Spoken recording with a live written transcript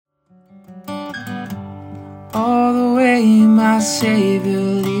way my Savior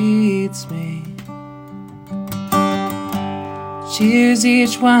leads me, cheers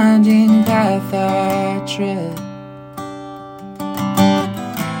each winding path I tread,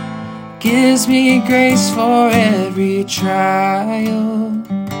 gives me grace for every trial,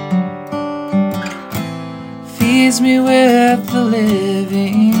 feeds me with the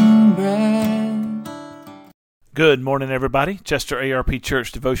living bread. Good morning, everybody. Chester ARP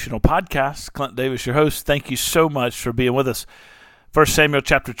Church Devotional Podcast. Clint Davis, your host. Thank you so much for being with us. 1 Samuel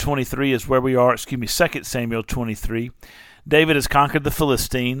chapter 23 is where we are. 2 Samuel 23. David has conquered the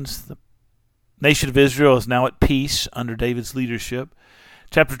Philistines. The nation of Israel is now at peace under David's leadership.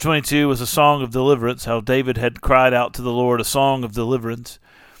 Chapter 22 was a song of deliverance, how David had cried out to the Lord, a song of deliverance,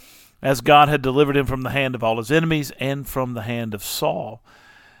 as God had delivered him from the hand of all his enemies and from the hand of Saul.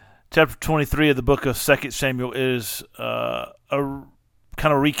 Chapter 23 of the book of 2 Samuel is a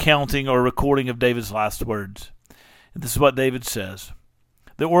kind of recounting or recording of David's last words. And this is what David says.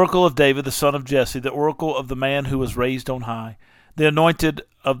 The oracle of David, the son of Jesse, the oracle of the man who was raised on high, the anointed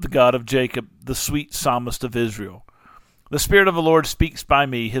of the God of Jacob, the sweet psalmist of Israel. The Spirit of the Lord speaks by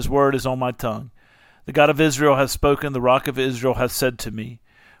me, his word is on my tongue. The God of Israel has spoken, the rock of Israel has said to me,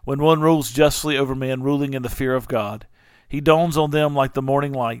 when one rules justly over men, ruling in the fear of God, he dawns on them like the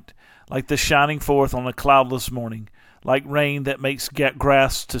morning light, like the shining forth on a cloudless morning, like rain that makes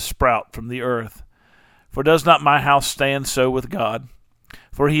grass to sprout from the earth. For does not my house stand so with God?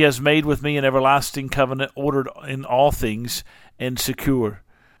 For he has made with me an everlasting covenant, ordered in all things and secure.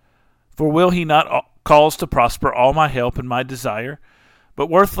 For will he not cause to prosper all my help and my desire? But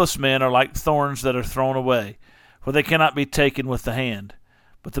worthless men are like thorns that are thrown away, for they cannot be taken with the hand.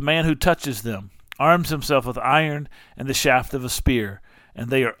 But the man who touches them arms himself with iron and the shaft of a spear, and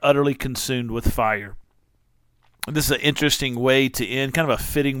they are utterly consumed with fire. And this is an interesting way to end, kind of a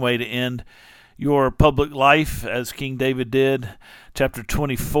fitting way to end your public life, as King David did. Chapter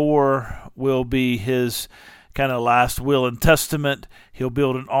 24 will be his kind of last will and testament. He'll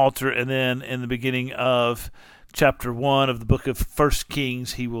build an altar, and then in the beginning of chapter 1 of the book of 1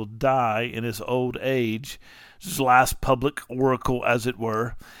 Kings, he will die in his old age. His last public oracle, as it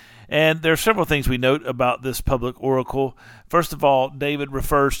were. And there are several things we note about this public oracle. First of all, David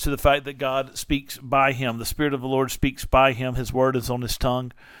refers to the fact that God speaks by him. The Spirit of the Lord speaks by him. His word is on his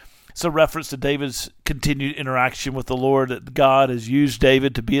tongue. It's a reference to David's continued interaction with the Lord, that God has used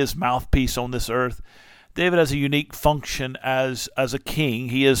David to be his mouthpiece on this earth. David has a unique function as a king.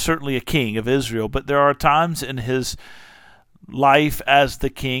 He is certainly a king of Israel, but there are times in his life as the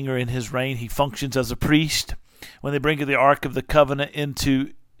king, or in his reign, he functions as a priest. When they bring the Ark of the Covenant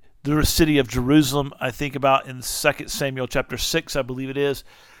into the city of Jerusalem, I think about in 2 Samuel chapter 6, I believe it is,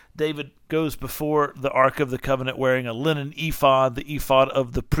 David goes before the Ark of the Covenant wearing a linen ephod, the ephod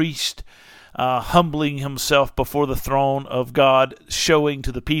of the priest, humbling himself before the throne of God, showing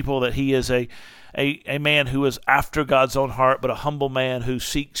to the people that he is a man who is after God's own heart, but a humble man who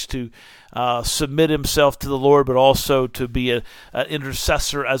seeks to submit himself to the Lord, but also to be an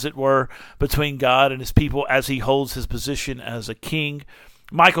intercessor, as it were, between God and his people as he holds his position as a king.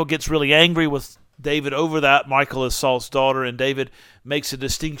 Michal gets really angry with David over that. Michal is Saul's daughter, and David makes a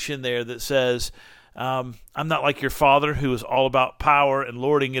distinction there that says, I'm not like your father, who is all about power and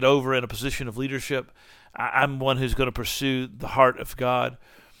lording it over in a position of leadership. I'm one who's going to pursue the heart of God.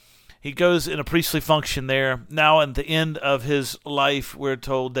 He goes in a priestly function there. Now, at the end of his life, we're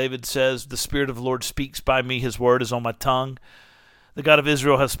told, David says, the Spirit of the Lord speaks by me, his word is on my tongue. The God of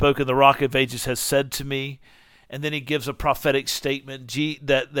Israel has spoken, the Rock of Ages has said to me. And then he gives a prophetic statement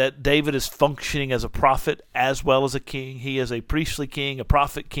that David is functioning as a prophet as well as a king. He is a priestly king, a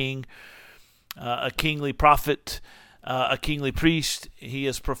prophet king, a kingly prophet, a kingly priest. He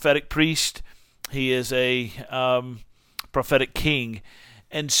is prophetic priest. He is a prophetic king.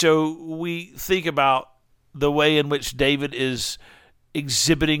 And so we think about the way in which David is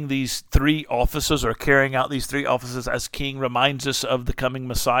exhibiting these three offices, or carrying out these three offices as king, reminds us of the coming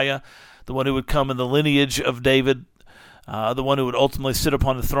Messiah, the one who would come in the lineage of David, the one who would ultimately sit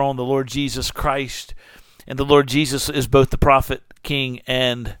upon the throne, the Lord Jesus Christ. And the Lord Jesus is both the prophet, king,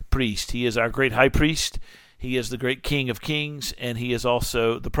 and priest. He is our great high priest. He is the great King of kings, and he is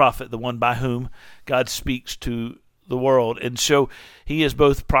also the prophet, the one by whom God speaks to the world. And so he is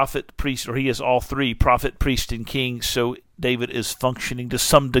both prophet, priest, or he is all three, prophet, priest, and king. So David is functioning to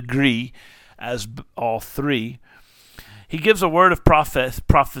some degree as all three. He gives a word of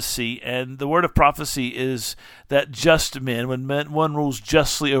prophecy, and the word of prophecy is that just men, when one rules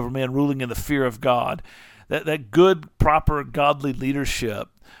justly over men, ruling in the fear of God, that good, proper, godly leadership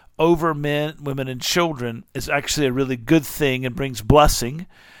over men, women, and children is actually a really good thing and brings blessing.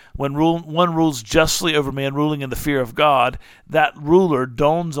 When one rules justly over men, ruling in the fear of God, that ruler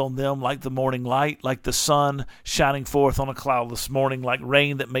dawns on them like the morning light, like the sun shining forth on a cloudless morning, like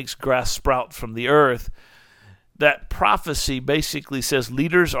rain that makes grass sprout from the earth. That prophecy basically says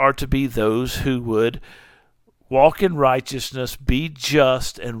leaders are to be those who would walk in righteousness, be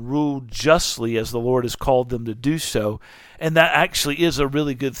just, and rule justly as the Lord has called them to do so. And that actually is a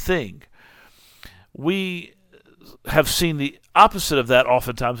really good thing. We have seen the opposite of that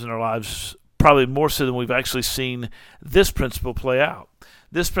oftentimes in our lives, probably more so than we've actually seen this principle play out.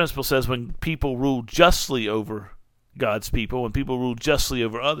 This principle says when people rule justly over God's people, when people rule justly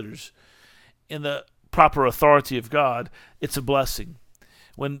over others, in the proper authority of God, it's a blessing.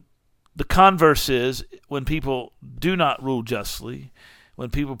 When the converse is, when people do not rule justly, when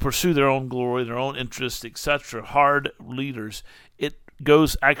people pursue their own glory, their own interests, etc., hard leaders, it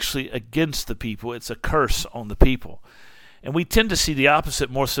goes actually against the people. It's a curse on the people. And we tend to see the opposite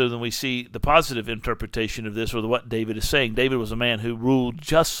more so than we see the positive interpretation of this, or what David is saying. David was a man who ruled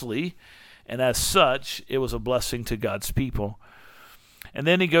justly, and as such, it was a blessing to God's people. And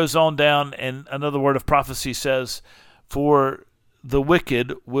then he goes on down, and another word of prophecy says, for the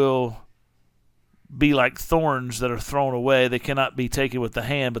wicked will be like thorns that are thrown away. They cannot be taken with the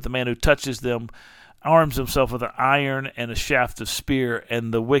hand, but the man who touches them arms himself with an iron and a shaft of spear,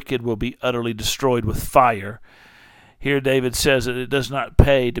 and the wicked will be utterly destroyed with fire. Here David says that it does not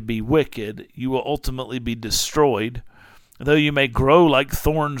pay to be wicked. You will ultimately be destroyed. Though you may grow like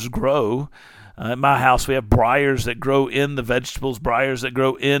thorns grow. At my house we have briars that grow in the vegetables, briars that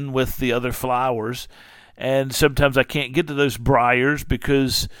grow in with the other flowers. And sometimes I can't get to those briars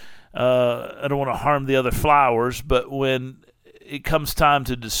because I don't want to harm the other flowers. But when it comes time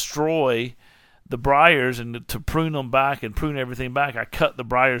to destroy the briars and to prune them back and prune everything back, I cut the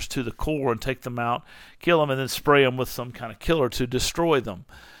briars to the core and take them out, kill them, and then spray them with some kind of killer to destroy them.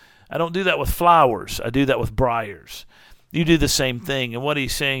 I don't do that with flowers. I do that with briars. You do the same thing. And what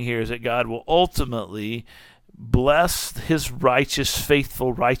he's saying here is that God will ultimately bless his righteous,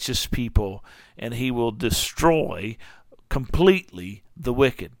 faithful, righteous people, and he will destroy completely the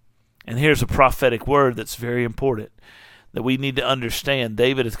wicked. And here's a prophetic word that's very important that we need to understand.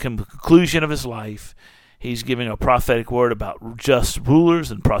 David, at the conclusion of his life, he's giving a prophetic word about just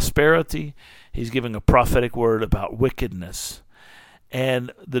rulers and prosperity. He's giving a prophetic word about wickedness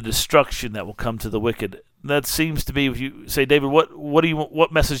and the destruction that will come to the wicked. That seems to be, if you say, David,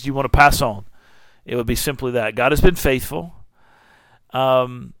 what message do you want to pass on? It would be simply that God has been faithful. He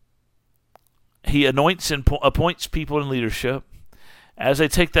anoints and appoints people in leadership. As they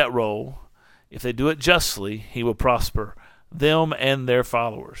take that role, if they do it justly, he will prosper them and their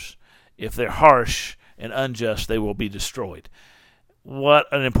followers. If they're harsh and unjust, they will be destroyed. What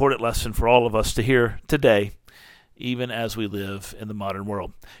an important lesson for all of us to hear today, even as we live in the modern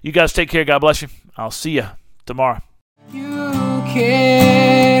world. You guys take care. God bless you. I'll see you tomorrow. You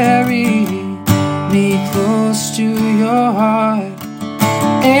carry me close to your heart,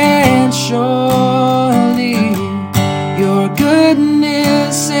 and surely your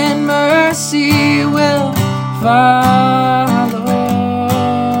goodness and mercy will follow